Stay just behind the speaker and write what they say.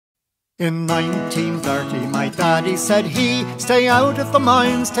In 1930 my daddy said he, stay out of the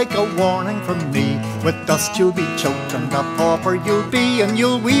mines, take a warning from me. With dust you'll be choked and a pauper you'll be, and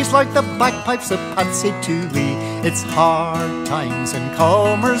you'll wheeze like the bagpipes of Patsy Toohey. It's hard times in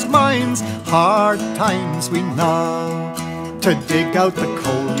Comer's mines, hard times we know. To dig out the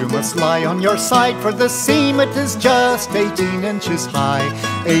coal you must lie on your side, for the seam it is just 18 inches high.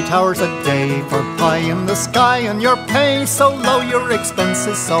 8 hours a day for pie in the sky, and your pay so low, your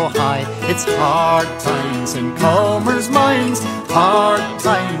expenses so high. It's hard times in Comer's mines, hard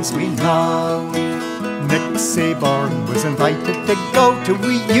times we know. Nixie Bourne was invited to go to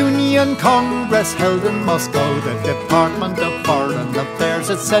a Union Congress held in Moscow. The Department of Foreign Affairs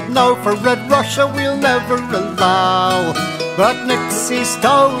had said no, for Red Russia we'll never allow. But Nixie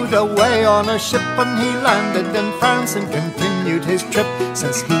stowed away on a ship and he landed in France and continued his trip.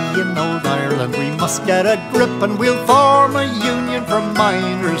 Says he, in old Ireland we must get a grip, and we'll form a union for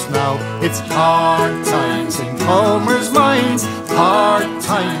miners now. It's hard times in Comer's mines, hard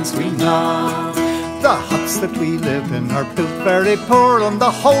times we know. The huts that we live in are built very poor, and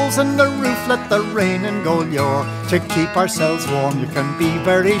the holes in the roof let the rain and go lure. To keep ourselves warm you can be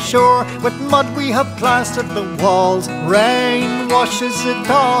very sure, with mud we have plastered the walls. Rain washes it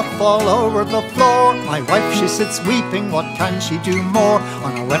off all over the floor. My wife she sits weeping, what can she do more?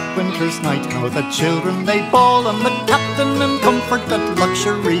 On a wet winter's night how the children they bawl, and the captain in comfort at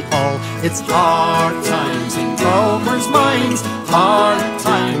Luxury Hall. It's hard times in Comer's mines, hard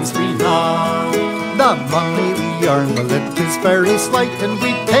times we know. The money we earn, well it is very slight, and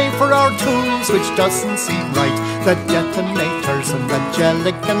we pay for our tools, which doesn't seem right. The detonators and the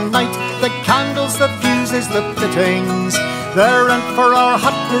gelican night, the candles, the fuses, the fittings. The rent for our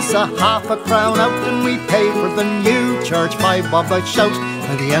hut is a half-a-crown out, and we pay for the new church by bob a shout.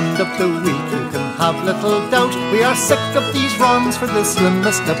 By the end of the week you can have little doubt, we are sick of these runs for the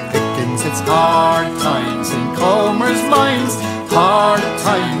slimmest of pickings. It's hard times in Comer's mines, hard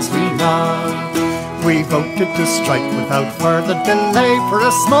times we know. We voted to strike without further delay, for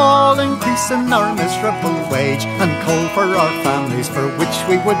a small increase in our miserable wage, and coal for our families, for which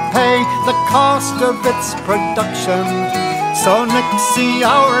we would pay the cost of its production. So Nixie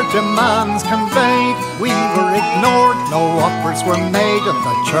our demands conveyed, we were ignored, no offers were made, and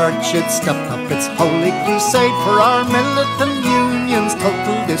the church it stepped up its holy crusade for our militant union's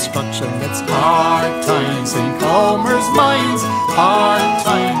total destruction. It's hard times in Comer's mines, hard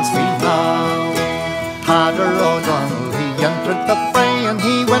times we know. Padder O'Donnell, he entered the fray, and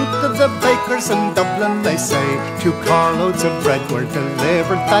he went to the bakers in Dublin, they say. 2 carloads of bread were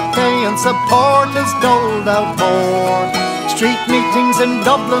delivered that day, and support is doled out more. Street meetings in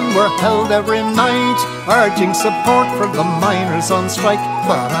Dublin were held every night, urging support for the miners on strike.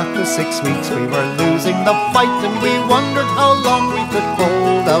 But after 6 weeks we were losing the fight, and we wondered how long we could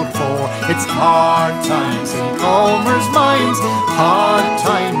hold out for. It's hard times in Comer's mines, hard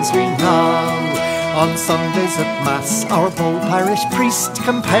times we know. On Sundays at Mass, our bold parish priest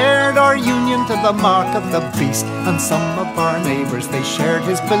compared our union to the mark of the beast, and some of our neighbours, they shared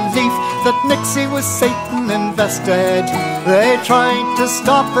his belief that Nixie was Satan invested. They tried to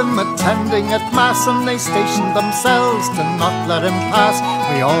stop him attending at Mass, and they stationed themselves to not let him pass.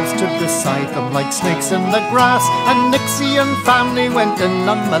 We all stood beside them like snakes in the grass, and Nixie and family went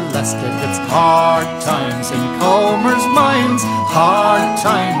in unmolested. It's hard times in Comer's mines, hard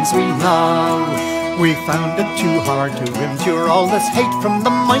times we know. We found it too hard to endure all this hate from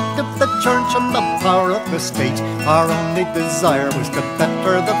the might of the church and the power of the state. Our only desire was to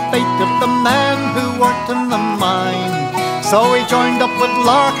better the fate of the men who worked in the mine. So we joined up with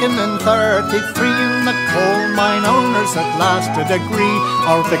Larkin in 33, and the coal mine owners at last did agree.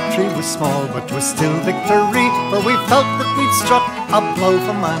 Our victory was small, but was still victory, for we felt that we'd struck a blow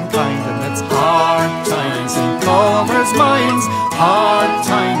for mankind. And it's hard times in Comer's mines, hard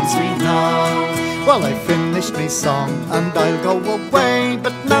times we know. Well, I finished me song and I'll go away,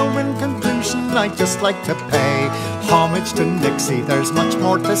 but now in conclusion I'd just like to pay homage to Nixie. There's much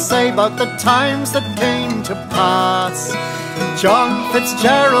more to say about the times that came to pass. John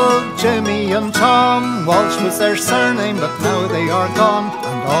Fitzgerald, Jimmy and Tom, Walsh was their surname, but now they are gone.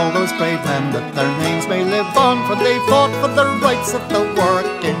 And all those brave men, that their names may live on, for they fought for the rights of the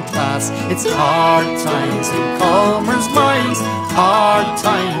working class. It's hard times in Comer's mines, hard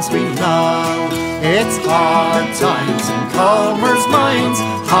times we know. It's hard times in Comer's mines,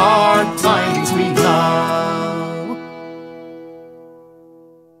 hard times we know.